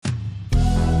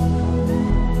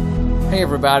Hey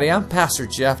everybody, I'm Pastor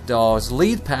Jeff Dawes,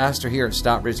 lead pastor here at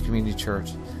Stockbridge Community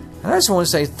Church. And I just want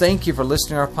to say thank you for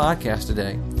listening to our podcast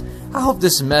today. I hope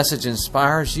this message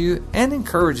inspires you and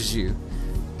encourages you.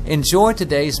 Enjoy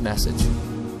today's message.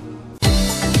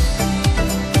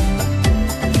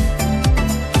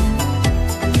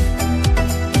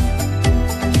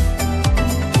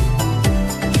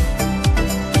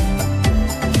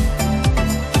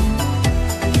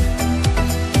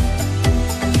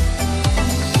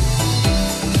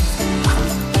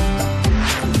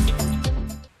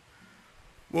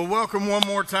 Well, welcome one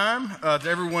more time to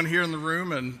everyone here in the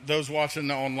room and those watching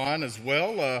online as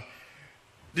well.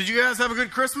 Did you guys have a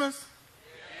good Christmas?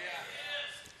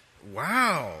 Yes.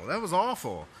 Wow, that was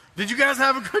awful. Did you guys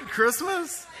have a good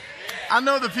Christmas? I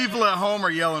know the people at home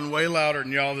are yelling way louder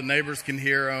than y'all. The neighbors can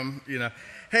hear them, you know.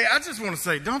 Hey, I just want to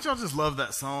say, don't y'all just love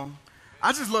that song?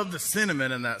 I just love the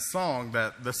sentiment in that song,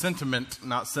 the sentiment,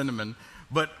 not cinnamon.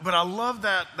 But I love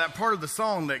that part of the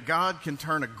song that God can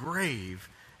turn a grave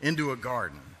into a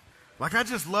garden. Like, I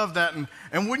just love that.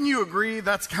 And wouldn't you agree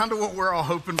that's kind of what we're all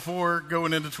hoping for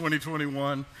going into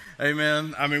 2021?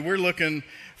 Amen. I mean, we're looking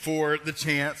for the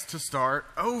chance to start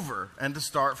over and to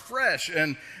start fresh.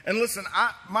 And listen,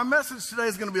 my message today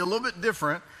is going to be a little bit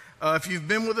different. If you've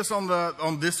been with us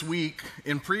on this week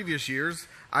in previous years,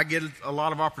 I get a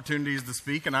lot of opportunities to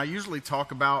speak, and I usually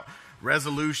talk about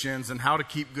resolutions and how to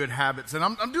keep good habits. And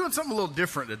I'm doing something a little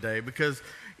different today because,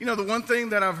 you know, the one thing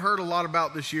that I've heard a lot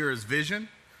about this year is vision.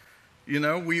 You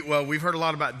know, we've heard a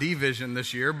lot about division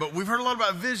this year, but we've heard a lot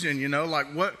about vision, you know, like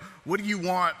what do you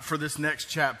want for this next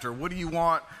chapter? What do you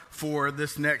want for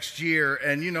this next year?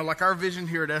 And, you know, like our vision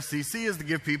here at SCC is to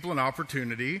give people an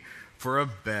opportunity for a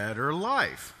better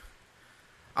life.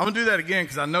 I'm going to do that again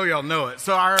because I know y'all know it.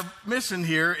 So our mission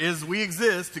here is we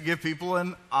exist to give people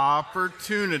an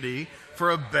opportunity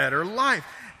for a better life.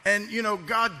 And, you know,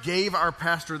 God gave our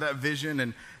pastor that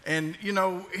vision. And, you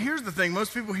know, here's the thing.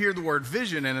 Most people hear the word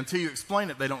vision, and until you explain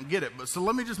it, they don't get it. But so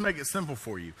let me just make it simple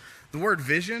for you. The word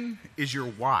vision is your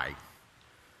why.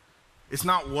 It's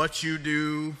not what you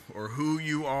do or who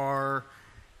you are.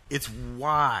 It's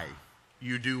why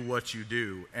you do what you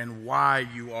do and why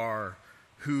you are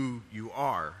who you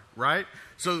are, right?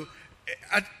 So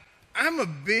I'm a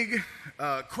big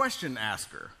question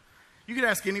asker. You could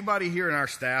ask anybody here in our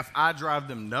staff. I drive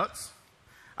them nuts.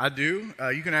 I do.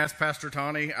 You can ask Pastor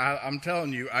Tawny. I'm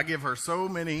telling you, I give her so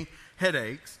many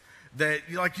headaches that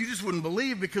you just wouldn't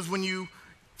believe, because when you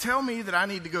tell me that I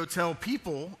need to go tell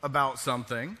people about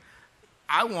something,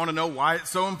 I want to know why it's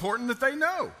so important that they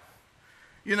know.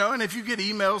 You know, and if you get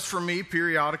emails from me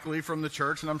periodically from the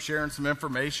church and I'm sharing some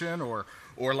information or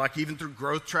like even through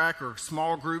Growth Track or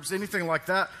small groups, anything like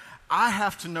that, I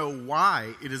have to know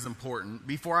why it is important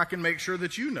before I can make sure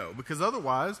that you know, because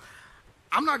otherwise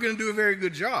I'm not going to do a very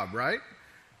good job, right?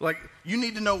 Like, you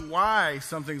need to know why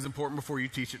something's important before you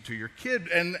teach it to your kid.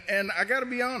 And I got to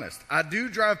be honest, I do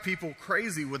drive people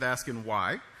crazy with asking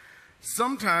why.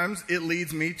 Sometimes it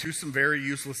leads me to some very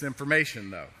useless information,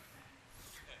 though.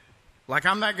 Like,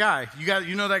 I'm that guy.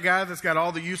 You know that guy that's got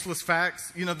all the useless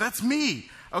facts? You know, that's me,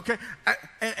 okay?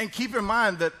 And keep in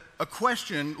mind that a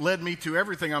question led me to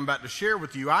everything I'm about to share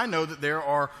with you. I know that there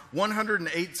are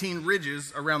 118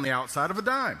 ridges around the outside of a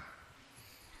dime.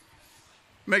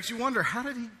 Makes you wonder, how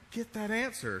did he get that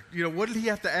answer? You know, what did he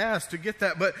have to ask to get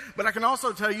that? But I can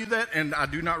also tell you that, and I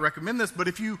do not recommend this, but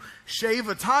if you shave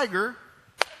a tiger,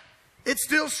 it's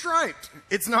still striped.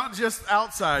 It's not just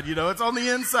outside, you know, it's on the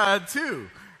inside too,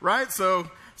 right? So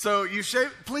you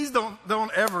shave, please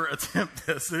don't ever attempt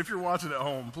this. If you're watching at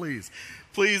home, please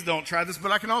don't try this.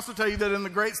 But I can also tell you that in the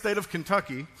great state of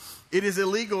Kentucky, it is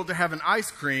illegal to have an ice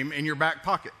cream in your back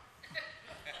pocket.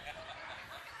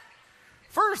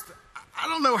 First, I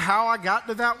don't know how I got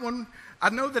to that one. I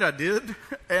know that I did,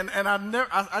 and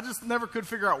I just never could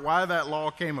figure out why that law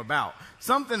came about.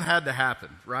 Something had to happen,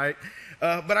 right?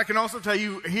 But I can also tell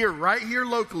you right here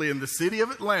locally in the city of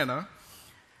Atlanta,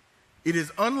 it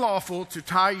is unlawful to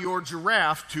tie your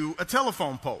giraffe to a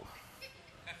telephone pole.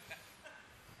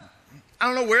 I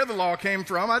don't know where the law came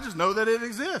from. I just know that it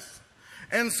exists.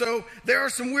 And so there are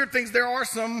some weird things. There are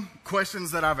some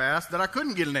questions that I've asked that I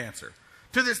couldn't get an answer.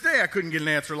 To this day, I couldn't get an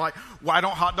answer, like, why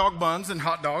don't hot dog buns and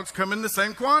hot dogs come in the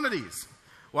same quantities?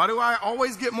 Why do I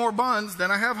always get more buns than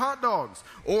I have hot dogs?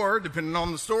 Or, depending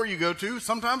on the store you go to,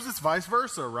 sometimes it's vice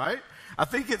versa, right? I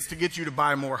think it's to get you to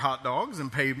buy more hot dogs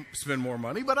and spend more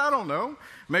money, but I don't know.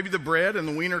 Maybe the bread and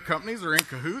the wiener companies are in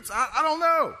cahoots. I don't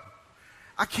know.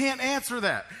 I can't answer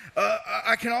that.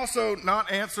 I can also not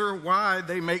answer why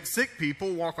they make sick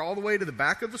people walk all the way to the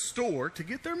back of the store to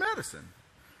get their medicine.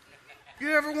 You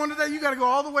ever wondered that? You got to go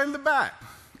all the way to the back.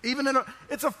 Even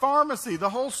it's a pharmacy. The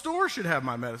whole store should have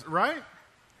my medicine, right?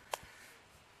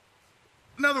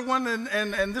 Another one,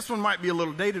 and this one might be a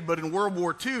little dated, but in World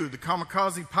War II, the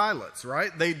kamikaze pilots,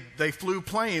 right? They flew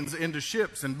planes into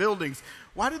ships and buildings.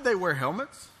 Why did they wear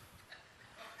helmets?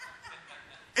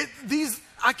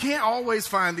 I can't always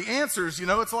find the answers.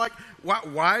 It's like,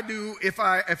 why do, if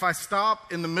I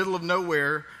stop in the middle of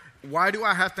nowhere, why do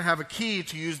I have to have a key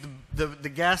to use the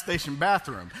gas station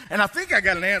bathroom? And I think I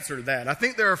got an answer to that. I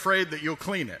think they're afraid that you'll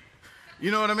clean it.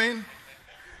 You know what I mean?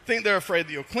 I think they're afraid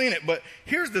that you'll clean it. But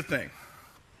here's the thing.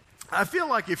 I feel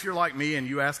like if you're like me and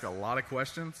you ask a lot of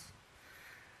questions,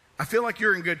 I feel like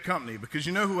you're in good company, because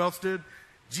you know who else did?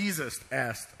 Jesus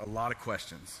asked a lot of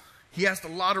questions. He asked a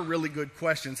lot of really good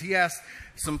questions. He asked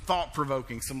some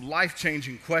thought-provoking, some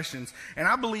life-changing questions. And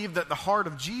I believe that the heart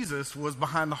of Jesus was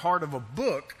behind the heart of a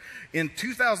book. In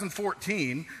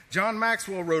 2014, John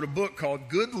Maxwell wrote a book called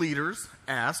Good Leaders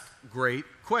Ask Great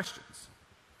Questions.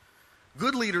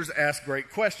 Good leaders ask great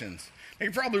questions. Now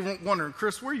you're probably wondering,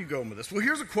 Chris, where are you going with this? Well,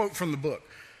 here's a quote from the book.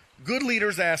 Good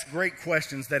leaders ask great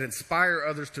questions that inspire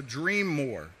others to dream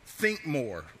more, think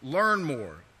more, learn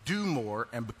more, do more,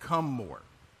 and become more.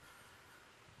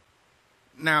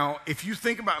 Now, if you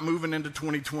think about moving into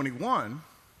 2021,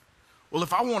 well,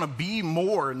 if I want to be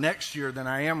more next year than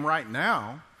I am right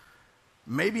now,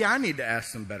 maybe I need to ask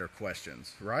some better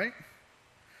questions, right?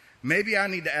 Maybe I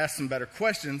need to ask some better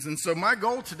questions. And so my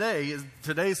goal today is,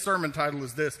 today's sermon title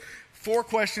is this: 4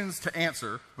 questions to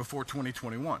answer before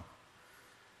 2021.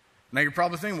 Now you're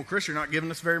probably thinking, well, Chris, you're not giving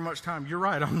us very much time. You're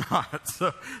right, I'm not.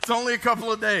 So it's only a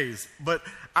couple of days. But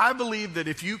I believe that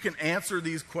if you can answer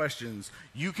these questions,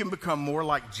 you can become more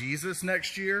like Jesus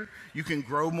next year. You can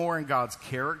grow more in God's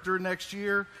character next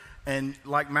year. And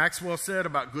like Maxwell said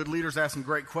about good leaders asking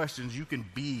great questions, you can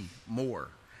be more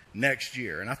next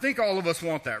year. And I think all of us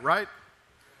want that, right?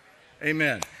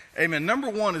 Amen. Amen. Number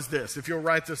 1 is this, if you'll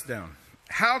write this down.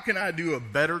 How can I do a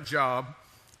better job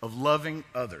of loving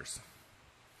others?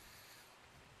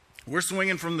 We're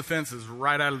swinging from the fences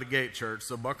right out of the gate, church,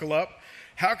 so buckle up.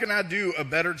 How can I do a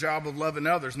better job of loving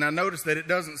others? Now notice that it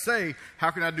doesn't say,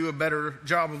 how can I do a better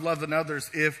job of loving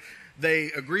others if they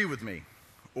agree with me,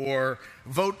 or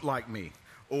vote like me,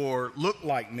 or look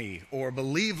like me, or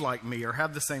believe like me, or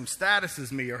have the same status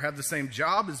as me, or have the same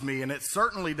job as me. And it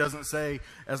certainly doesn't say,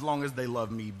 as long as they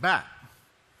love me back.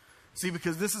 See,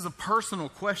 because this is a personal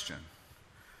question.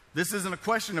 This isn't a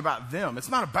question about them. It's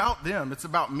not about them. It's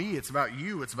about me. It's about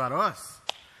you. It's about us.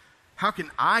 How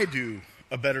can I do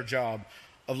a better job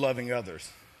of loving others?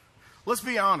 Let's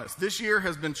be honest. This year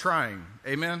has been trying.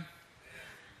 Amen?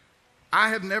 You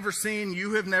have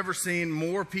never seen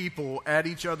more people at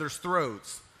each other's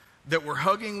throats that were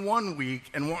hugging one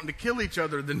week and wanting to kill each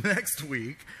other the next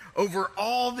week over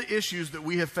all the issues that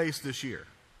we have faced this year.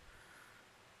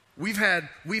 We've had,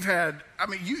 I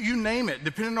mean, you name it,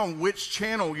 depending on which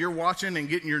channel you're watching and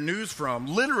getting your news from.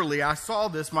 Literally, I saw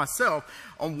this myself.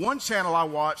 On one channel, I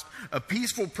watched a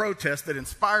peaceful protest that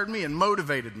inspired me and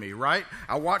motivated me, right?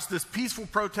 I watched this peaceful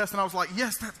protest and I was like,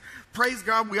 yes, praise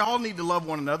God, we all need to love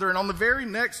one another. And on the very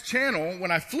next channel, when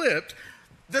I flipped,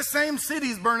 the same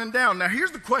city's burning down. Now,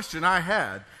 here's the question I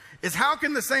had. Is how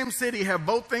can the same city have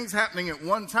both things happening at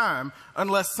one time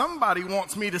unless somebody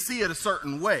wants me to see it a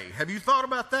certain way? Have you thought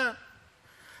about that?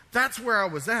 That's where I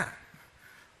was at.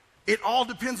 It all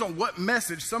depends on what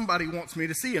message somebody wants me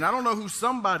to see. And I don't know who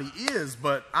somebody is,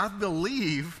 but I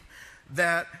believe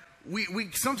that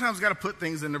we sometimes got to put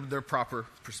things into their proper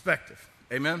perspective.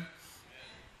 Amen?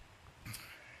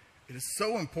 It is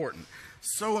so important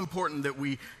that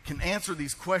we can answer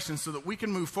these questions so that we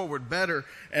can move forward better.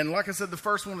 And like I said, the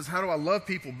first one is, how do I love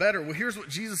people better? Well, here's what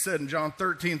Jesus said in John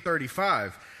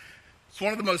 13:35. It's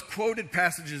one of the most quoted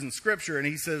passages in Scripture, and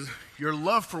he says, your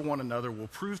love for one another will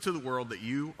prove to the world that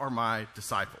you are my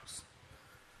disciples.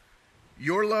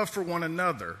 Your love for one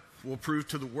another will prove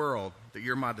to the world that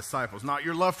you're my disciples, not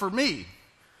your love for me.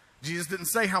 Jesus didn't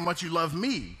say how much you love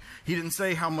me. He didn't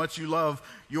say how much you love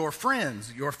your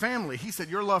friends, your family. He said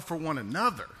your love for one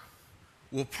another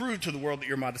will prove to the world that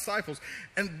you're my disciples.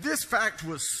 And this fact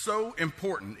was so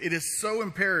important. It is so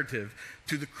imperative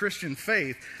to the Christian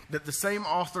faith that the same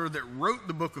author that wrote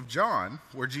the book of John,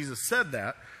 where Jesus said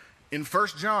that, in 1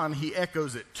 John, he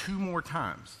echoes it 2 more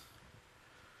times.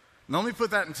 Now, let me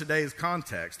put that in today's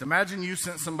context. Imagine you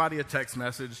sent somebody a text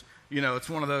message. You know, it's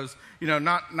one of those, you know,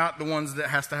 not the ones that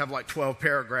has to have like 12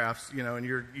 paragraphs, you know, and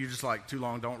you're just like, too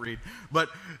long, don't read. But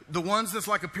the ones that's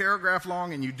like a paragraph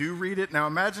long and you do read it. Now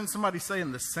imagine somebody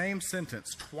saying the same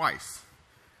sentence twice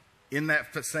in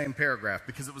that same paragraph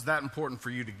because it was that important for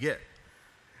you to get.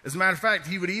 As a matter of fact,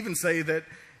 he would even say that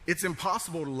it's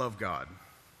impossible to love God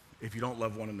if you don't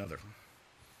love one another.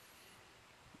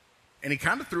 And he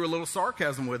kind of threw a little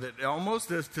sarcasm with it,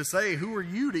 almost as to say, who are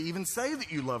you to even say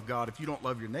that you love God if you don't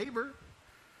love your neighbor?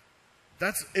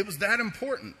 It was that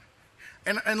important.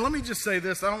 And let me just say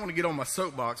this, I don't want to get on my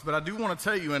soapbox, but I do want to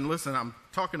tell you, and listen, I'm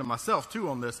talking to myself too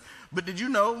on this, but did you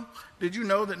know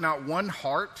that not one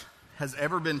heart has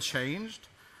ever been changed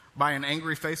by an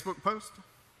angry Facebook post?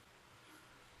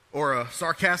 Or a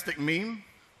sarcastic meme?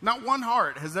 Not one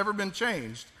heart has ever been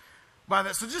changed by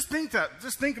that. So just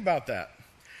think about that.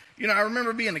 You know, I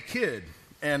remember being a kid,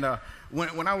 and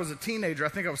when I was a teenager, I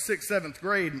think I was 6th, 7th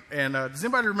grade, and does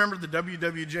anybody remember the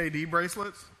WWJD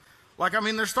bracelets? Like, I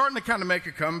mean, they're starting to kind of make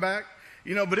a comeback,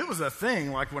 you know, but it was a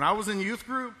thing. Like, when I was in youth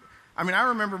group, I mean, I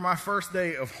remember my first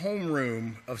day of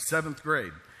homeroom of 7th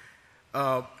grade.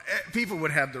 People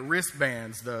would have the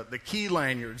wristbands, the key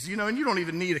lanyards, you know, and you don't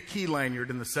even need a key lanyard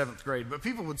in the 7th grade, but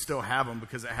people would still have them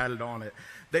because it had it on it.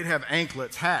 They'd have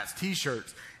anklets, hats,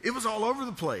 T-shirts. It was all over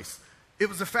the place. It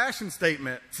was a fashion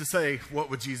statement to say, what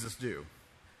would Jesus do?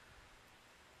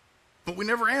 But we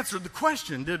never answered the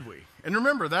question, did we? And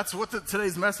remember, that's what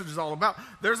today's message is all about.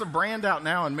 There's a brand out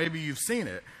now, and maybe you've seen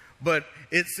it, but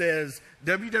it says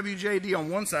WWJD on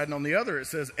one side, and on the other it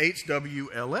says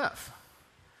HWLF.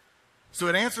 So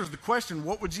it answers the question,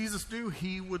 what would Jesus do?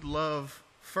 He would love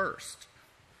first.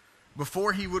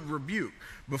 Before he would rebuke,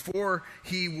 before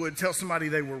he would tell somebody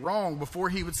they were wrong, before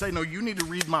he would say, no, you need to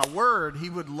read my word, he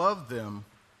would love them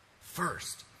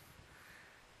first.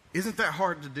 Isn't that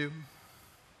hard to do?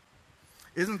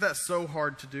 Isn't that so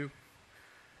hard to do?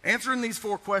 Answering these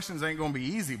 4 questions ain't going to be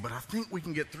easy, but I think we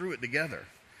can get through it together.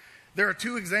 There are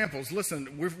 2 examples.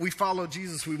 Listen, we follow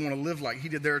Jesus. We want to live like he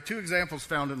did. There are 2 examples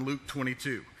found in Luke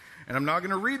 22. And I'm not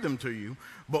going to read them to you,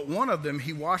 but one of them,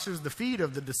 he washes the feet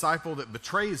of the disciple that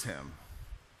betrays him.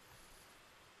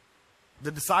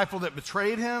 The disciple that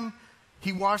betrayed him,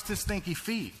 he washed his stinky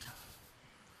feet.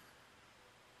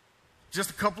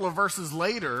 Just a couple of verses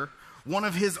later, one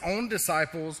of his own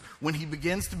disciples, when he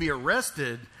begins to be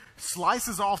arrested,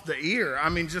 slices off the ear. I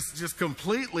mean, just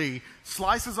completely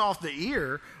slices off the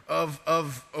ear of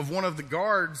one of the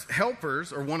guards'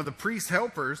 helpers, or one of the priest's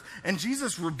helpers, and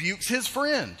Jesus rebukes his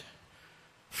friend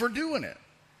for doing it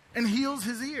and heals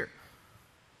his ear.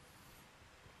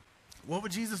 What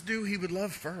would Jesus do? He would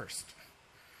love first.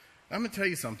 I'm going to tell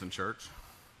you something, church.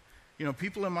 You know,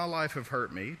 people in my life have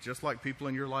hurt me, just like people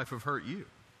in your life have hurt you.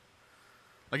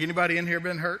 Like, anybody in here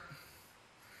been hurt?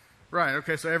 Right,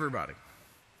 okay, so everybody.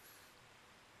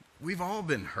 We've all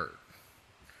been hurt.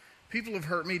 People have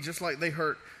hurt me just like they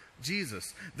hurt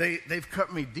Jesus. They've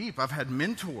cut me deep. I've had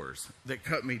mentors that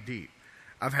cut me deep.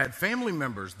 I've had family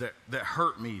members that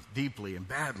hurt me deeply and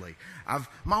badly.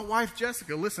 My wife,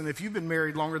 Jessica, listen, if you've been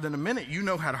married longer than a minute, you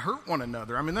know how to hurt one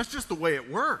another. I mean, that's just the way it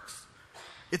works.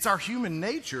 It's our human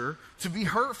nature to be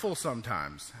hurtful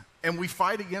sometimes. And we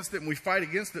fight against it,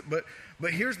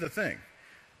 but here's the thing.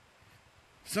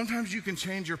 Sometimes you can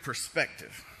change your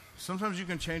perspective. Sometimes you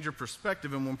can change your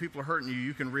perspective, and when people are hurting you,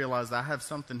 you can realize, I have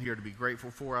something here to be grateful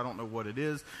for. I don't know what it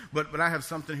is, but I have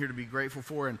something here to be grateful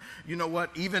for. And you know what?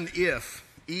 Even if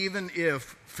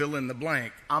fill in the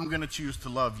blank, I'm going to choose to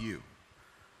love you.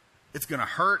 It's going to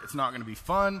hurt. It's not going to be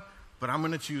fun, but I'm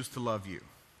going to choose to love you.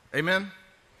 Amen?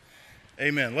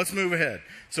 Amen. Let's move ahead.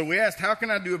 So we asked, how can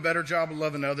I do a better job of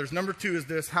loving others? Number 2 is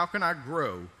this: how can I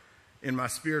grow in my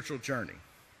spiritual journey?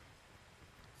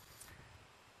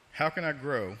 How can I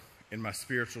grow in my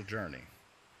spiritual journey?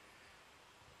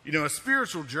 You know, a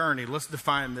spiritual journey, let's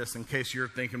define this in case you're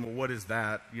thinking, well, what is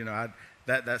that? You know,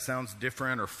 that sounds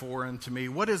different or foreign to me.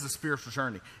 What is a spiritual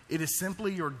journey? It is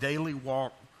simply your daily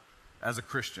walk as a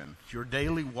Christian, your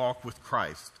daily walk with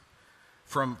Christ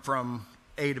from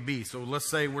A to B. So let's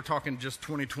say we're talking just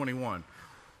 2021.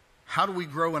 How do we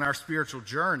grow in our spiritual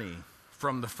journey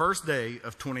from the first day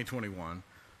of 2021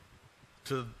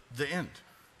 to the end?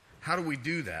 How do we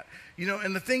do that? You know,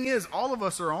 and the thing is, all of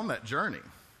us are on that journey.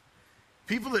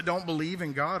 People that don't believe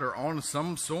in God are on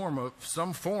some form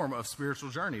of spiritual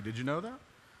journey. Did you know that?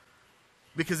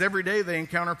 Because every day they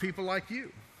encounter people like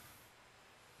you.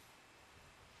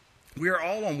 We are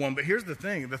all on one, but here's the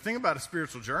thing. The thing about a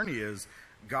spiritual journey is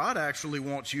God actually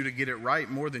wants you to get it right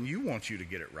more than you want you to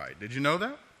get it right. Did you know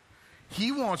that?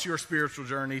 He wants your spiritual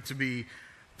journey to be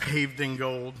paved in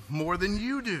gold more than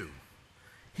you do.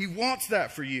 He wants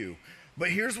that for you. But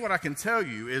here's what I can tell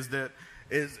you is that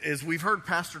is we've heard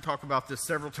Pastor talk about this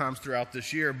several times throughout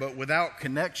this year, but without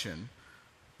connection,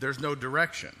 there's no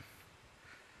direction.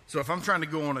 So if I'm trying to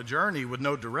go on a journey with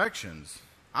no directions,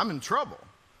 I'm in trouble.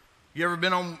 You ever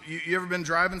been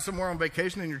driving somewhere on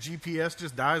vacation and your GPS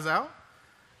just dies out?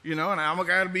 You know, and I'm a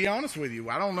guy to be honest with you.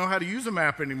 I don't know how to use a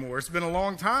map anymore. It's been a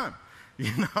long time.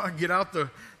 You know, I get out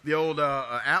the old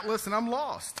atlas and I'm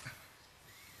lost.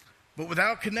 But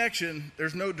without connection,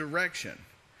 there's no direction.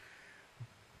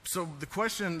 So the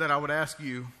question that I would ask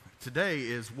you today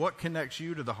is, what connects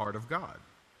you to the heart of God?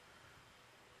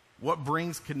 What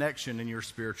brings connection in your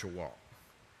spiritual walk?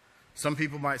 Some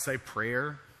people might say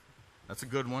prayer. That's a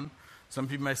good one. Some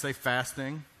people may say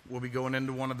fasting. We'll be going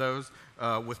into one of those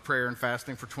with prayer and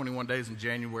fasting for 21 days in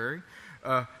January.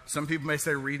 Some people may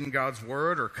say reading God's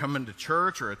Word, or coming to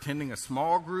church, or attending a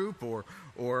small group, or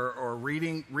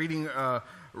reading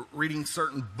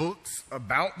certain books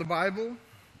about the Bible.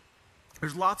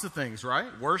 There's lots of things, right?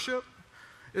 Worship.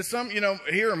 It's some, you know,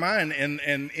 here are mine, and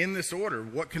in this order.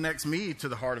 What connects me to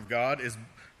the heart of God is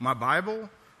my Bible,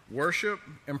 worship,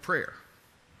 and prayer.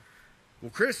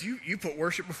 Well, Chris, you put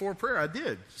worship before prayer. I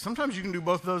did. Sometimes you can do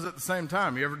both of those at the same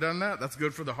time. You ever done that? That's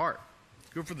good for the heart. It's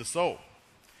good for the soul.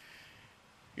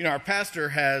 You know, our pastor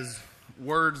has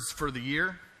words for the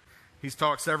year. He's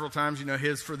talked several times. You know,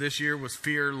 his for this year was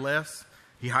fear less.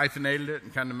 He hyphenated it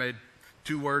and kind of made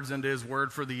 2 words into his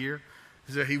word for the year.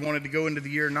 So he wanted to go into the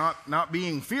year not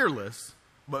being fearless,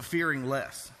 but fearing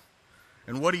less.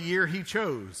 And what a year he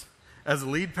chose as a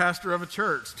lead pastor of a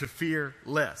church to fear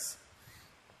less.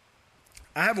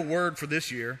 I have a word for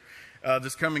this year,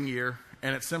 this coming year,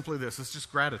 and it's simply this. It's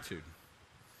just gratitude.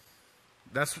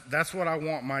 That's what I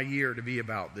want my year to be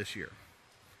about this year.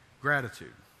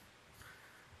 Gratitude.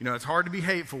 You know, it's hard to be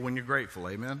hateful when you're grateful,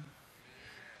 amen?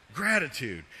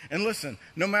 Gratitude. And listen,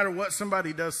 no matter what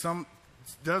somebody does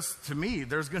to me,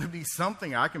 there's going to be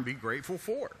something I can be grateful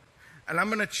for. And I'm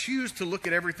going to choose to look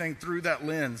at everything through that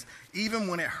lens, even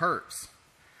when it hurts.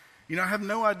 You know, I have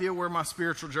no idea where my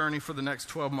spiritual journey for the next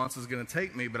 12 months is going to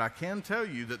take me, but I can tell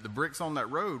you that the bricks on that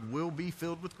road will be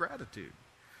filled with gratitude.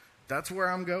 That's where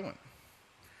I'm going.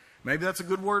 Maybe that's a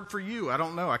good word for you. I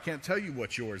don't know. I can't tell you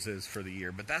what yours is for the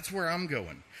year, but that's where I'm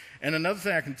going. And another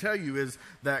thing I can tell you is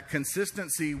that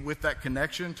consistency with that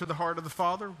connection to the heart of the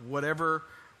Father, whatever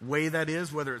way that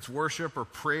is, whether it's worship or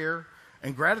prayer,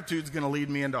 and gratitude is going to lead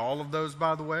me into all of those,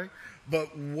 by the way.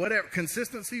 But whatever,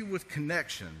 consistency with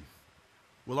connection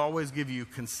will always give you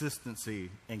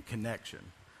consistency and connection.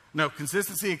 No,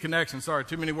 consistency and connection. Sorry,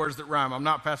 too many words that rhyme. I'm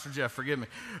not Pastor Jeff, forgive me.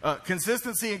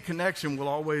 Consistency and connection will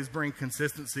always bring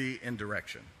consistency and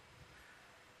direction.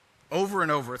 Over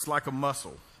and over, it's like a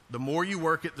muscle. The more you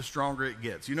work it, the stronger it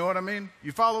gets. You know what I mean?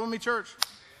 You following me, church?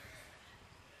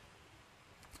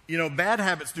 You know, bad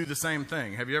habits do the same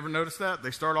thing. Have you ever noticed that?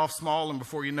 They start off small, and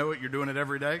before you know it, you're doing it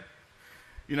every day,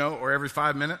 you know, or every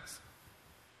 5 minutes.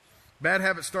 Bad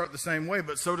habits start the same way,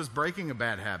 but so does breaking a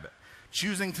bad habit.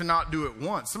 Choosing to not do it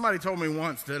once. Somebody told me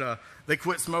once that they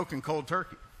quit smoking cold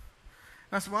turkey.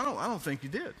 And I said, well, I don't think you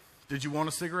did. Did you want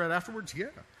a cigarette afterwards? Yeah.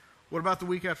 What about the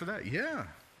week after that? Yeah,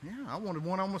 I wanted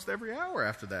one almost every hour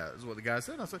after that, is what the guy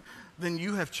said. I said, then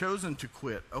you have chosen to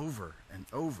quit over and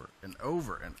over and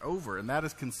over and over, and that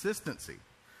is consistency,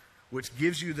 which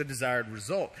gives you the desired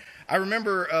result. I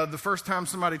remember the first time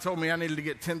somebody told me I needed to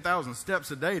get 10,000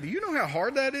 steps a day. Do you know how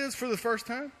hard that is for the first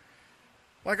time?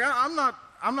 Like, I'm not,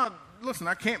 listen,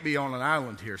 I can't be on an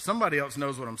island here. Somebody else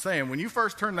knows what I'm saying. When you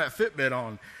first turn that Fitbit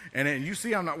on, and you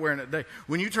see I'm not wearing it today,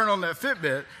 when you turn on that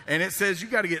Fitbit and it says you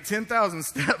got to get 10,000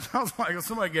 steps, I was like,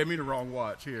 somebody gave me the wrong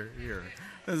watch. Here.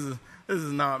 This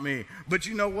is not me. But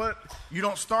you know what? You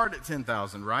don't start at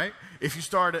 10,000, right? If you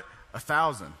start at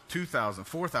 1,000, 2,000,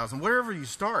 4,000, wherever you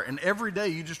start, and every day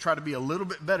you just try to be a little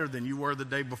bit better than you were the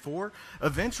day before,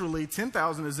 eventually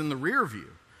 10,000 is in the rear view.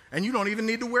 And you don't even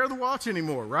need to wear the watch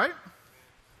anymore, right?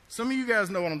 Some of you guys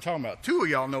know what I'm talking about. 2 of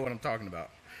y'all know what I'm talking about.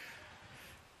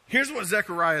 Here's what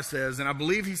Zechariah says, and I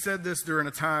believe he said this during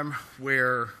a time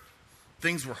where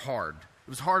things were hard. It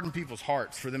was hard in people's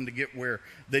hearts for them to get where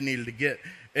they needed to get.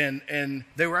 And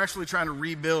they were actually trying to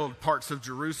rebuild parts of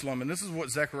Jerusalem. And this is what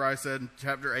Zechariah said in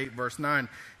chapter 8, verse 9.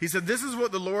 He said, this is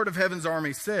what the Lord of heaven's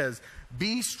army says,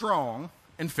 be strong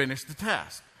and finish the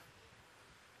task.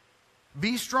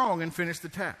 Be strong and finish the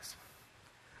task.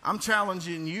 I'm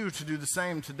challenging you to do the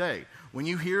same today. When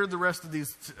you hear the rest of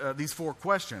these 4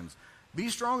 questions, be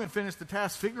strong and finish the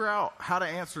task. Figure out how to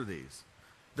answer these.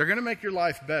 They're going to make your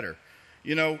life better.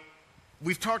 You know,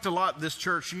 we've talked a lot this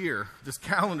church year, this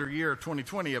calendar year of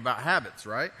 2020, about habits,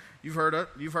 right? You've heard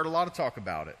a lot of talk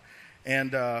about it.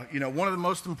 And, you know, one of the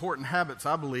most important habits,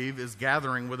 I believe, is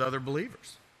gathering with other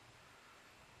believers.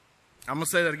 I'm going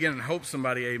to say that again and hope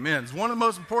somebody amens. One of the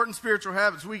most important spiritual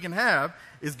habits we can have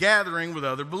is gathering with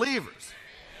other believers.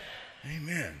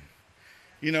 Amen.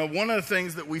 You know, one of the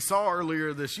things that we saw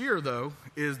earlier this year, though,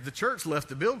 is the church left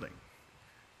the building.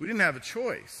 We didn't have a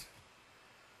choice.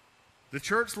 The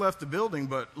church left the building,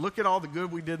 but look at all the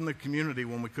good we did in the community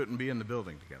when we couldn't be in the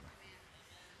building together.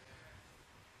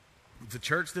 The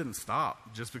church didn't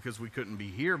stop just because we couldn't be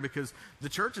here, because the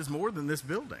church is more than this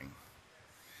building.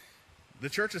 The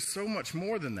church is so much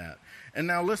more than that. And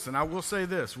now listen, I will say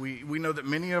this. We know that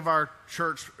many of our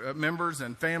church members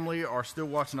and family are still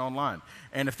watching online.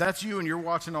 And if that's you and you're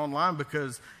watching online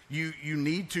because you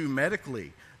need to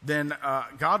medically, then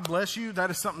God bless you. That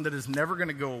is something that is never going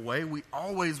to go away. We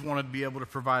always want to be able to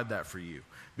provide that for you,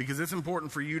 because it's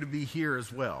important for you to be here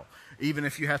as well, even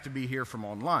if you have to be here from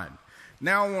online.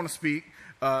 Now I want to speak.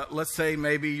 Let's say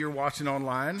maybe you're watching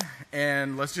online,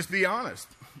 and let's just be honest.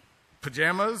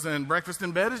 Pajamas and breakfast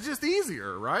in bed is just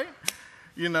easier, right?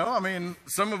 You know, I mean,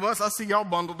 some of us, I see y'all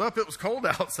bundled up. It was cold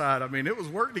outside. I mean, it was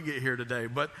work to get here today.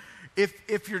 But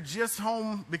if you're just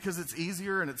home because it's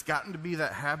easier and it's gotten to be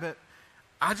that habit,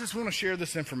 I just want to share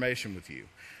this information with you.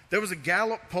 There was a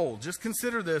Gallup poll. Just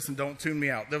consider this and don't tune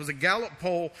me out. There was a Gallup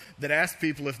poll that asked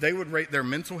people if they would rate their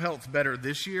mental health better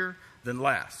this year than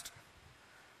last.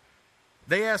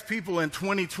 They asked people in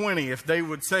 2020 if they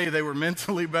would say they were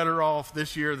mentally better off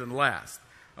this year than last.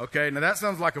 Okay, now that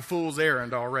sounds like a fool's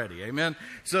errand already, amen?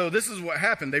 So this is what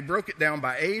happened. They broke it down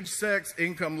by age, sex,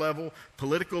 income level,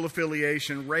 political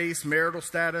affiliation, race, marital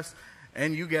status,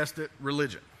 and you guessed it,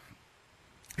 religion.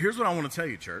 Here's what I want to tell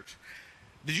you, church.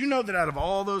 Did you know that out of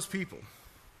all those people,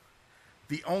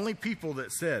 the only people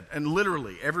that said, and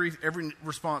literally every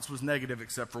response was negative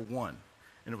except for one,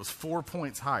 and it was 4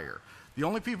 points higher. The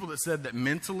only people that said that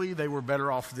mentally they were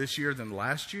better off this year than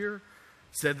last year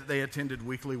said that they attended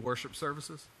weekly worship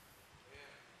services.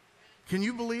 Can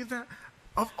you believe that?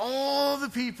 Of all the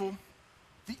people,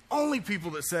 the only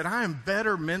people that said, I am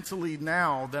better mentally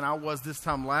now than I was this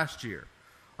time last year,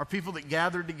 are people that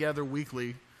gathered together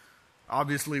weekly,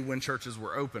 obviously when churches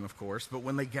were open, of course, but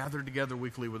when they gathered together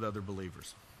weekly with other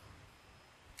believers.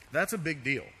 That's a big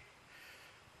deal.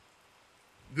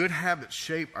 Good habits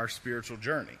shape our spiritual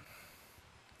journey.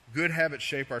 Good habits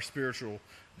shape our spiritual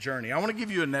journey. I want to give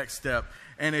you a next step.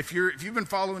 And if you've been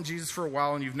following Jesus for a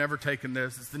while and you've never taken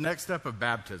this, it's the next step of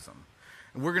baptism.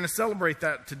 And we're going to celebrate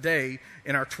that today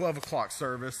in our 12 o'clock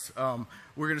service.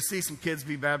 We're going to see some kids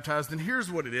be baptized. And here's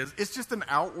what it is. It's just an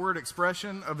outward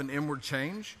expression of an inward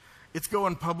change. It's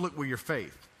going public with your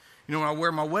faith. You know, when I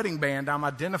wear my wedding band, I'm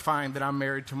identifying that I'm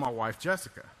married to my wife,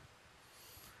 Jessica.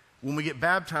 When we get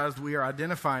baptized, we are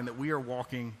identifying that we are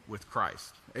walking with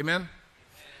Christ. Amen?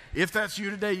 If that's you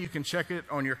today, you can check it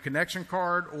on your connection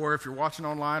card, or if you're watching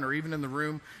online or even in the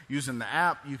room using the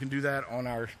app, you can do that on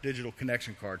our digital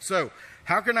connection card. So,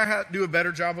 how can I do a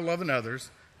better job of loving others?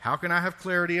 How can I have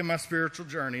clarity in my spiritual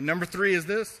journey? Number 3 is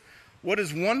this. What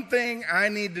is one thing I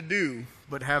need to do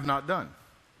but have not done?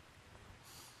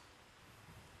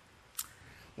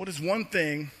 What is one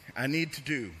thing I need to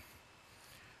do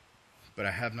but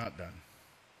I have not done?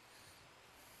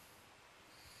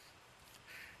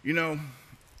 You know,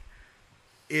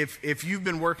 if you've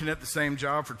been working at the same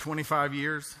job for 25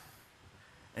 years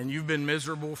and you've been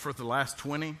miserable for the last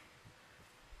 20,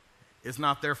 it's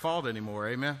not their fault anymore,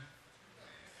 amen?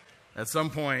 At some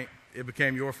point, it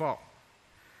became your fault.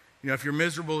 You know, if you're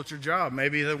miserable at your job,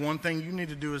 maybe the one thing you need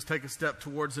to do is take a step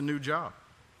towards a new job.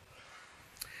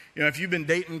 You know, if you've been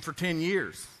dating for 10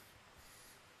 years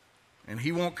and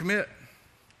he won't commit,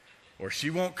 or she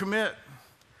won't commit,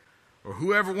 or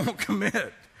whoever won't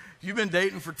commit, you've been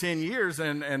dating for 10 years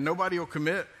and nobody will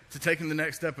commit to taking the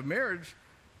next step of marriage,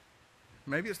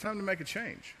 maybe it's time to make a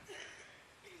change.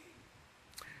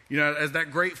 You know, as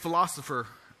that great philosopher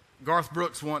Garth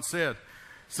Brooks once said,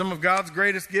 some of God's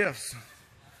greatest gifts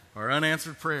are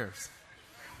unanswered prayers.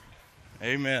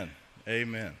 Amen.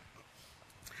 Amen.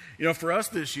 You know, for us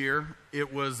this year,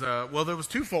 it was, there was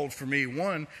twofold for me.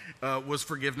 One was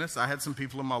forgiveness. I had some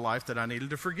people in my life that I needed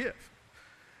to forgive.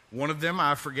 One of them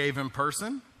I forgave in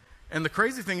person. And the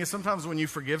crazy thing is sometimes when you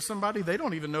forgive somebody, they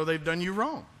don't even know they've done you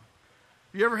wrong.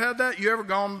 You ever had that? You ever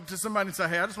gone to somebody and say,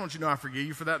 hey, I just want you to know I forgive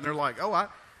you for that? And they're like, oh,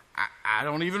 I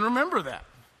don't even remember that,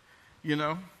 you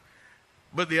know.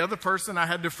 But the other person I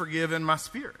had to forgive in my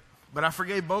spirit. But I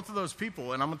forgave both of those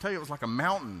people. And I'm going to tell you, it was like a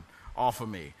mountain off of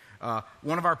me.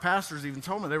 One of our pastors even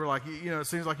told me, they were like, you know, it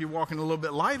seems like you're walking a little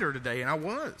bit lighter today. And I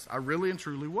was. I really and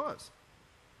truly was.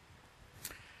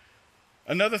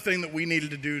 Another thing that we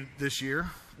needed to do this year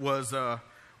was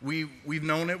we've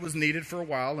known it was needed for a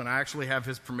while, and I actually have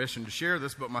his permission to share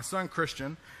this, but my son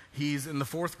Christian, he's in the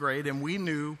 4th grade, and we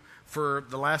knew for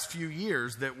the last few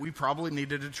years that we probably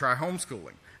needed to try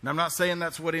homeschooling. And I'm not saying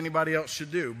that's what anybody else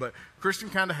should do, but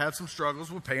Christian kind of had some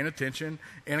struggles with paying attention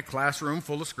in a classroom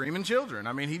full of screaming children.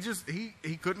 I mean,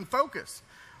 he couldn't focus.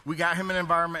 We got him an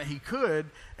environment he could,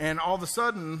 and all of a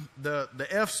sudden, the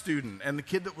F student and the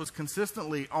kid that was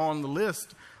consistently on the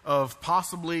list of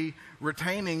possibly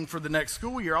retaining for the next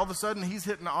school year, all of a sudden he's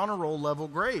hitting honor roll level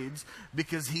grades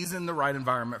because he's in the right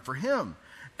environment for him.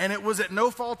 And it was at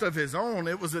no fault of his own.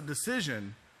 It was a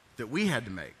decision that we had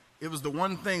to make. It was the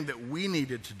one thing that we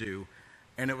needed to do,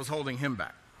 and it was holding him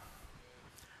back.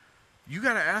 You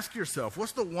got to ask yourself,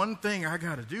 what's the one thing I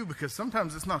got to do? Because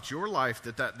sometimes it's not your life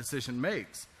that decision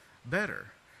makes better.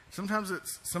 Sometimes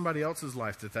it's somebody else's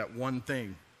life that one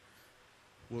thing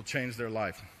will change their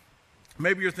life.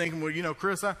 Maybe you're thinking, well,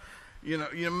 Chris,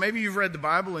 maybe you've read the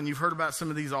Bible and you've heard about some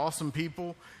of these awesome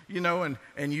people, and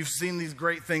you've seen these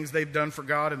great things they've done for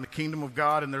God and the kingdom of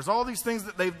God, and there's all these things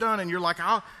that they've done, and you're like,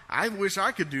 I wish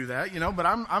I could do that, but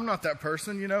I'm not that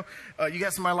person, You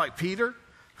got somebody like Peter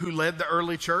who led the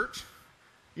early church.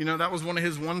 That was one of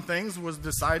his things was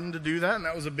deciding to do that, and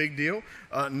that was a big deal.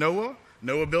 Noah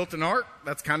built an ark.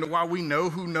 That's kind of why we know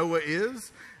who Noah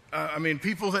is.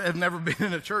 People that have never been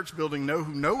in a church building know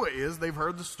who Noah is. They've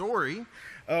heard the story.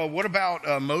 What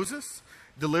about Moses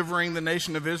delivering the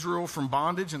nation of Israel from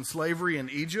bondage and slavery in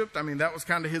Egypt? That was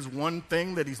kind of his one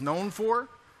thing that he's known for,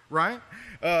 right?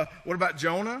 What about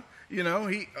Jonah? He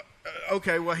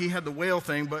had the whale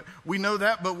thing, but we know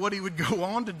that. But what he would go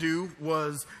on to do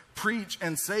was preach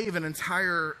and save an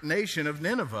entire nation of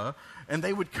Nineveh, and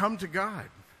they would come to God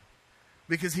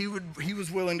because he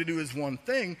was willing to do his one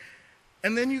thing.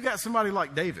 And then you got somebody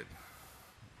like David.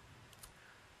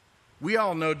 We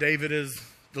all know David is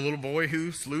the little boy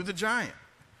who slew the giant.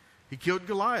 He killed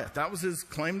Goliath. That was his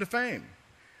claim to fame.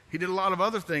 He did a lot of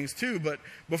other things too, but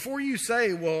before you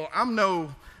say, well, I'm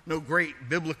no great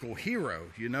biblical hero,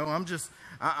 I'm just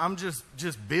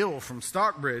Bill from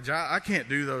Stockbridge. I can't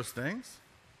do those things.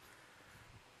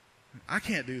 I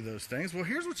can't do those things. Well,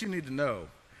 here's what you need to know,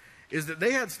 is that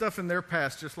they had stuff in their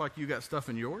past just like you got stuff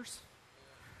in yours.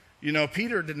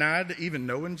 Peter denied even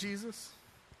knowing Jesus.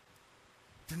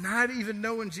 Denied even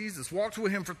knowing Jesus. Walked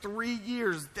with him for 3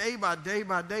 years, day by day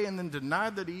by day, and then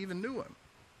denied that he even knew him.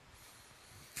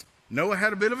 Noah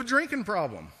had a bit of a drinking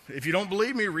problem. If you don't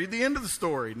believe me, read the end of the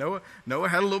story. Noah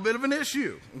had a little bit of an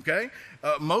issue, okay?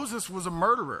 Moses was a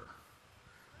murderer.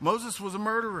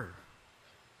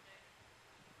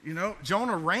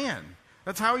 Jonah ran.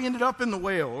 That's how he ended up in the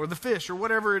whale or the fish or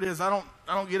whatever it is. I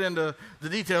don't get into the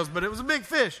details, but it was a big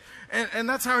fish. And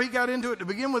that's how he got into it to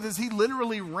begin with, is he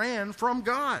literally ran from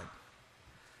God.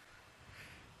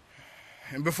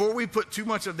 And before we put too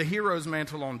much of the hero's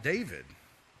mantle on David,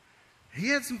 he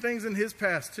had some things in his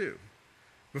past too,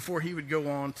 before he would go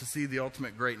on to see the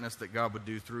ultimate greatness that God would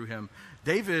do through him.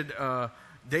 David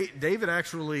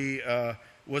actually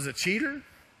was a cheater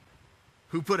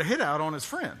who put a hit out on his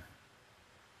friend.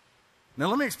 Now,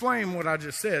 let me explain what I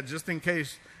just said, just in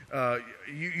case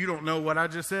you don't know what I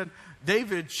just said.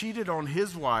 David cheated on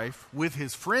his wife with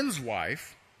his friend's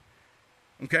wife,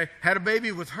 okay, had a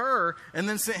baby with her, and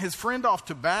then sent his friend off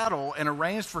to battle and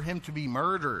arranged for him to be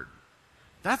murdered.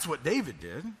 That's what David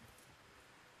did.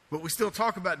 But we still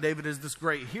talk about David as this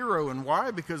great hero, and why?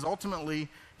 Because ultimately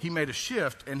he made a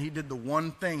shift and he did the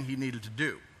one thing he needed to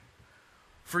do.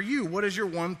 For you, what is your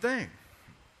one thing?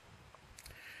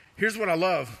 Here's what I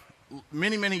love.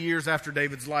 Many, many years after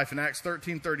David's life, in Acts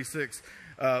 13:36,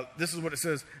 this is what it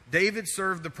says. David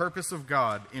served the purpose of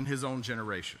God in his own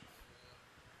generation.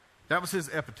 That was his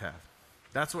epitaph.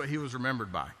 That's what he was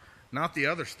remembered by. Not the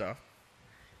other stuff.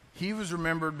 He was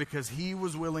remembered because he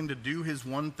was willing to do his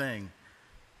one thing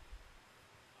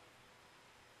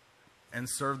and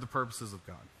serve the purposes of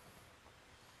God.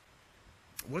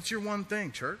 What's your one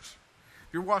thing, church?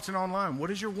 If you're watching online,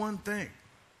 what is your one thing?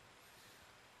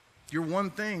 Your one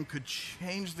thing could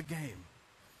change the game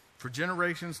for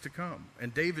generations to come.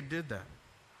 And David did that.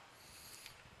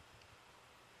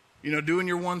 Doing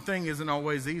your one thing isn't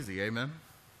always easy. Amen?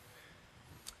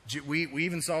 We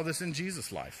even saw this in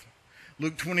Jesus' life.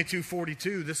 Luke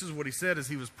 22:42, this is what he said as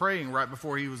he was praying right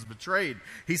before he was betrayed.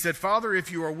 He said, Father,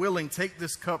 if you are willing, take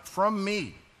this cup from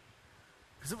me.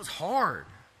 Because it was hard.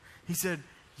 He said,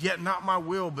 yet not my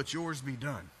will, but yours be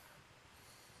done.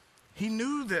 He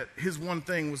knew that his one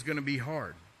thing was going to be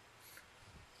hard.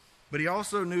 But he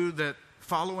also knew that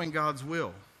following God's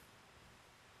will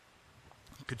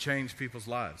could change people's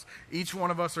lives. Each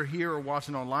one of us are here or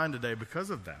watching online today because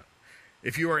of that.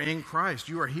 If you are in Christ,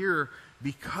 you are here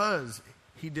because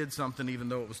he did something even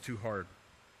though it was too hard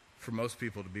for most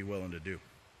people to be willing to do.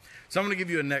 So I'm going to give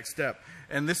you a next step.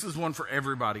 And this is one for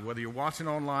everybody, whether you're watching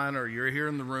online or you're here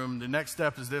in the room. The next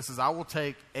step is this, is I will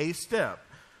take a step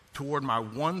toward my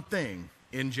one thing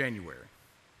in January.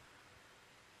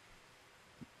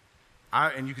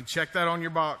 And you can check that on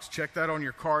your box, check that on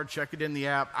your card, check it in the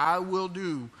app. I will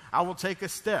take a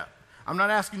step. I'm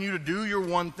not asking you to do your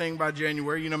one thing by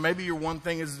January. Maybe your one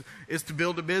thing is to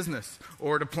build a business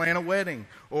or to plan a wedding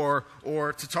or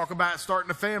to talk about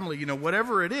starting a family.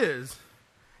 Whatever it is,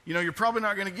 you're probably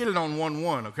not going to get it on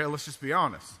 1/1, okay? Let's just be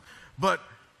honest. But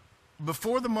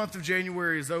before the month of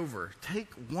January is over, take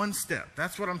one step.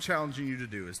 That's what I'm challenging you to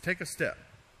do, is take a step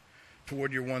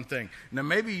toward your one thing. Now,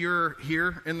 maybe you're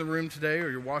here in the room today or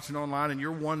you're watching online and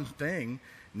your one thing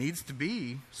needs to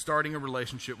be starting a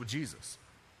relationship with Jesus.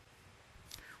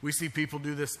 We see people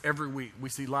do this every week. We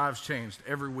see lives changed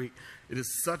every week. It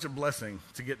is such a blessing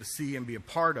to get to see and be a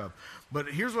part of. But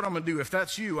here's what I'm going to do. If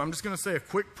that's you, I'm just going to say a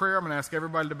quick prayer. I'm going to ask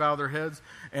everybody to bow their heads.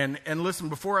 And listen,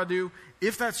 before I do,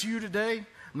 if that's you today,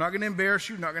 I'm not going to embarrass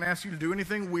you. I'm not going to ask you to do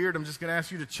anything weird. I'm just going to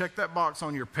ask you to check that box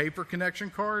on your paper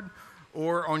connection card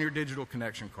or on your digital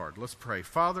connection card. Let's pray.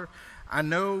 Father, I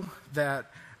know that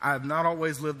I have not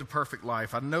always lived a perfect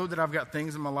life. I know that I've got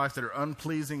things in my life that are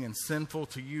unpleasing and sinful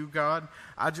to you, God.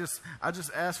 I just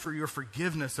ask for your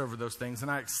forgiveness over those things,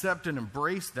 and I accept and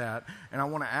embrace that, and I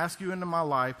want to ask you into my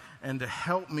life and to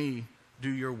help me do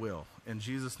your will. In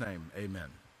Jesus' name, amen.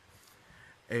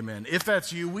 Amen. If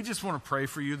that's you, we just want to pray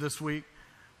for you this week.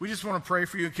 We just want to pray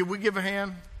for you. Can we give a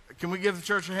hand? Can we give the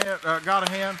church a hand? God a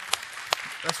hand?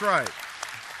 That's right.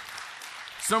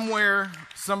 Somewhere,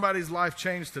 somebody's life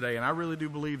changed today, and I really do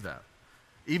believe that.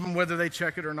 Even whether they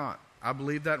check it or not. I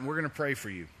believe that, and we're going to pray for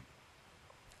you.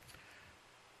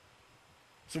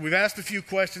 So we've asked a few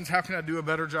questions. How can I do a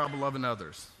better job of loving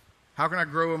others? How can I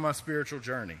grow in my spiritual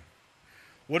journey?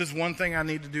 What is one thing I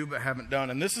need to do but haven't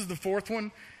done? And this is the fourth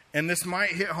one, and this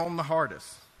might hit home the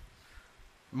hardest.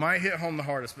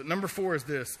 But number 4 is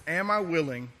this. Am I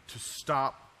willing to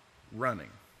stop running?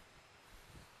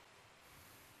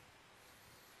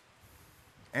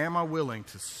 Am I willing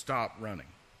to stop running?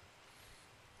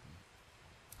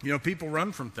 People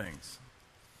run from things.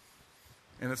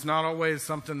 And it's not always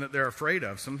something that they're afraid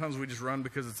of. Sometimes we just run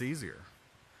because it's easier.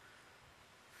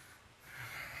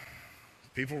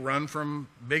 People run from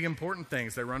big important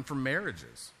things. They run from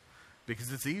marriages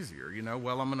because it's easier.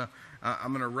 Well, I'm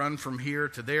gonna run from here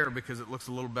to there because it looks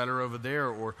a little better over there,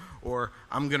 or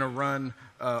I'm gonna run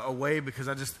away because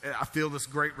I feel this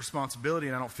great responsibility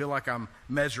and I don't feel like I'm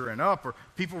measuring up. Or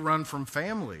people run from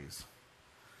families.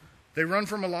 They run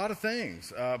from a lot of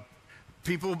things.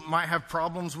 People might have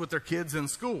problems with their kids in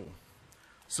school,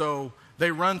 so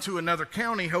they run to another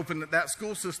county hoping that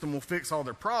school system will fix all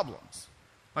their problems.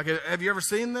 Like, have you ever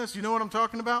seen this? You know what I'm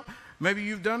talking about? Maybe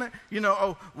you've done it.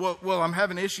 Well, I'm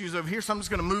having issues over here, so I'm just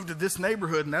going to move to this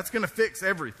neighborhood, and that's going to fix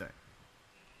everything.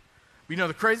 But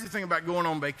the crazy thing about going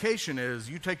on vacation is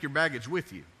you take your baggage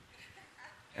with you.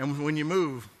 And when you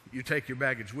move, you take your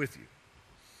baggage with you.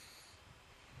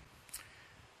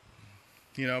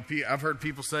 I've heard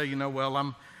people say,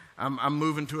 well, I'm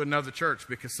moving to another church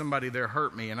because somebody there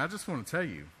hurt me. And I just want to tell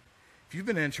you, if you've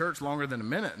been in church longer than a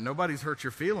minute and nobody's hurt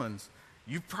your feelings,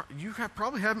 you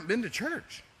probably haven't been to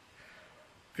church.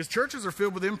 Because churches are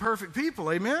filled with imperfect people,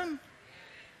 amen?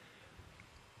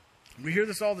 We hear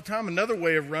this all the time. Another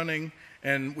way of running,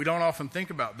 and we don't often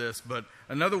think about this, but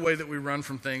another way that we run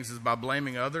from things is by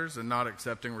blaming others and not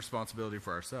accepting responsibility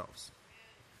for ourselves.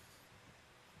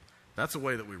 That's a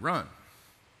way that we run.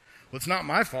 Well, it's not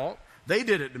my fault. They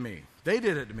did it to me. They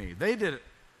did it.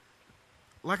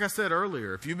 Like I said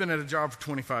earlier, if you've been at a job for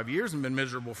 25 years and been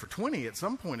miserable for 20, at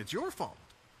some point it's your fault.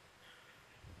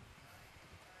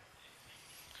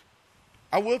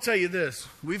 I will tell you this.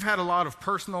 We've had a lot of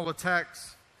personal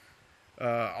attacks.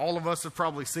 All of us have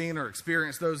probably seen or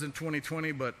experienced those in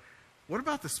 2020, but what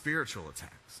about the spiritual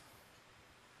attacks?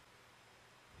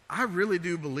 I really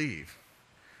do believe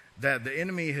that the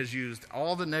enemy has used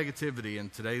all the negativity in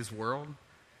today's world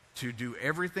to do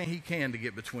everything he can to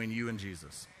get between you and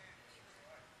Jesus.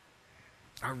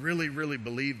 I really, really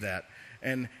believe that.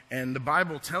 And the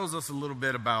Bible tells us a little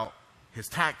bit about his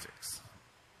tactics.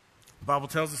 The Bible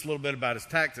tells us a little bit about his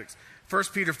tactics.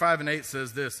 1 Peter 5:8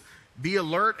 says this, "Be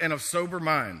alert and of sober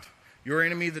mind. Your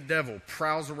enemy, the devil,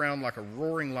 prowls around like a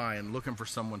roaring lion looking for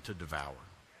someone to devour."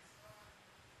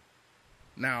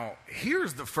 Now,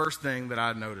 here's the first thing that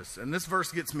I notice, and this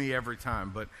verse gets me every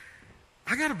time, but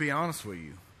I got to be honest with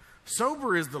you.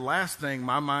 Sober is the last thing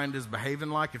my mind is behaving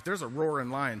like if there's a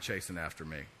roaring lion chasing after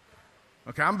me.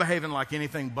 Okay, I'm behaving like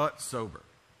anything but sober.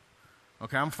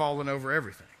 Okay, I'm falling over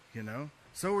everything,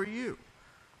 So are you.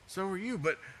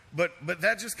 But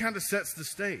that just kind of sets the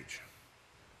stage.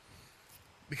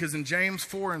 Because in James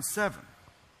 4:7,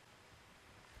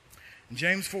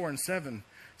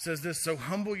 says this, "So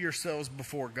humble yourselves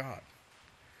before God.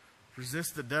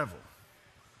 Resist the devil,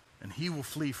 and he will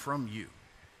flee from you.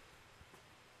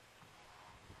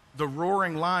 The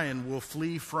roaring lion will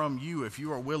flee from you if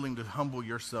you are willing to humble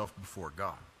yourself before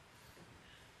God.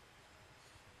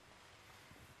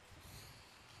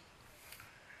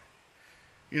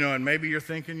 And maybe you're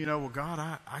thinking, well, God,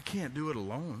 I can't do it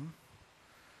alone.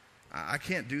 I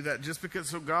can't do that just because.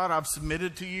 So God, I've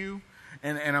submitted to you,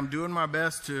 and I'm doing my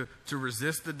best to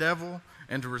resist the devil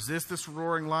and to resist this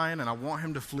roaring lion, and I want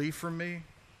him to flee from me.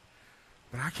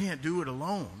 But I can't do it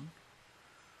alone.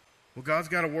 Well, God's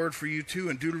got a word for you too.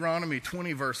 In Deuteronomy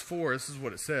 20, verse 4, this is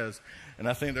what it says. And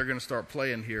I think they're going to start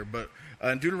playing here. But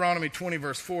in Deuteronomy 20,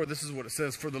 verse 4, this is what it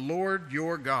says. For the Lord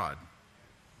your God.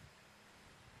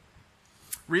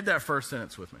 Read that first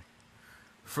sentence with me.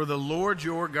 For the Lord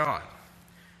your God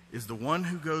is the one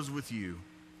who goes with you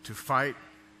to fight.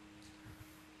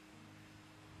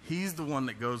 He's the one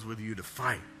that goes with you to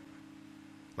fight.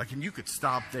 And you could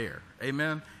stop there.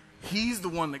 Amen? He's the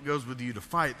one that goes with you to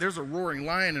fight. There's a roaring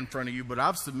lion in front of you, but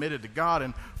I've submitted to God.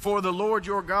 And for the Lord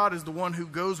your God is the one who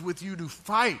goes with you to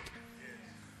fight.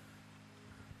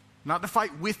 Not to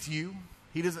fight with you.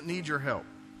 He doesn't need your help.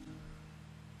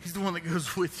 He's the one that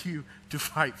goes with you to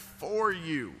fight for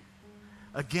you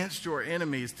against your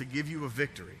enemies to give you a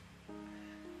victory.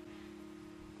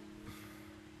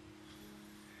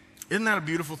 Isn't that a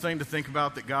beautiful thing to think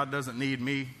about, that God doesn't need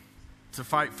me to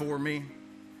fight for me?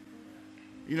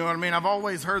 You know what I mean? I've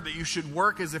always heard that you should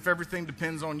work as if everything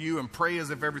depends on you and pray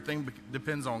as if everything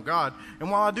depends on God. And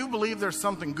while I do believe there's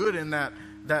something good in that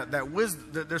wisdom,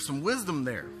 that there's some wisdom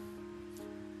there,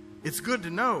 it's good to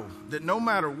know that no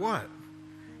matter what,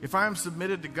 if I am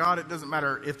submitted to God, it doesn't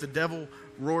matter if the devil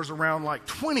roars around like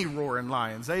 20 roaring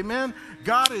lions. Amen?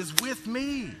 God is with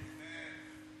me.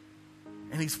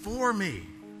 And he's for me.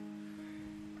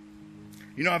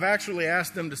 I've actually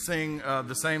asked them to sing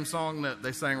the same song that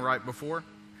they sang right before.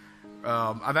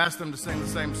 I've asked them to sing the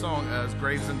same song as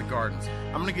Graves in the Gardens.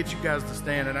 I'm going to get you guys to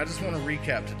stand, and I just want to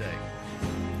recap today.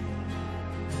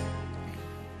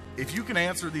 If you can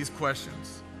answer these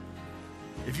questions,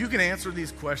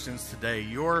 today,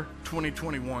 your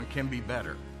 2021 can be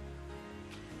better.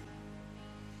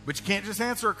 But you can't just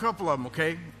answer a couple of them,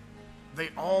 okay? They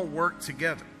all work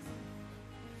together.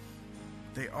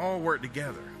 They all work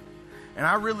together. And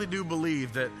I really do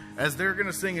believe that, as they're going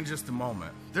to sing in just a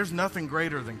moment, there's nothing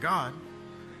greater than God.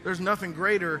 There's nothing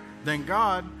greater than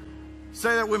God.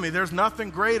 Say that with me. There's nothing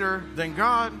greater than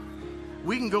God.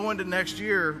 We can go into next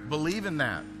year believing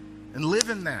that and live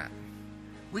in that.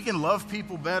 We can love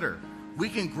people better. We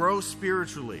can grow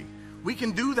spiritually. We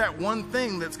can do that one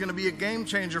thing that's going to be a game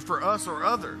changer for us or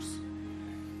others.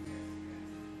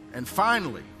 And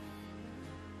finally,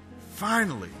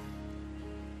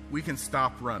 we can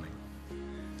stop running.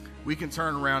 We can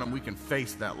turn around and we can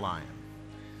face that lion.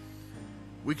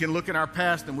 We can look at our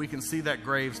past and we can see that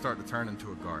grave start to turn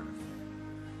into a garden.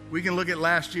 We can look at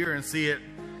last year and see it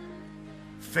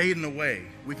fading away.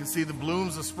 We can see the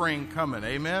blooms of spring coming.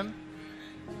 Amen?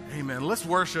 Amen. Let's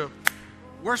worship.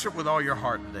 Worship with all your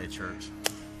heart today, church.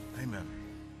 Amen.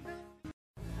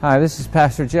 Hi, this is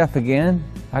Pastor Jeff again.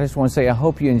 I just want to say I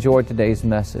hope you enjoyed today's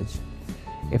message.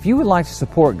 If you would like to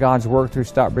support God's work through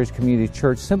Stockbridge Community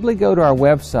Church, simply go to our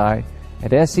website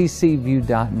at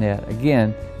sccview.net.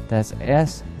 Again, that's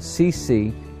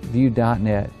sccview.net,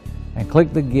 and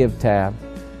click the Give tab.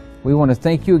 We want to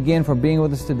thank you again for being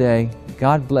with us today.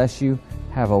 God bless you.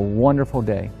 Have a wonderful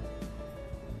day.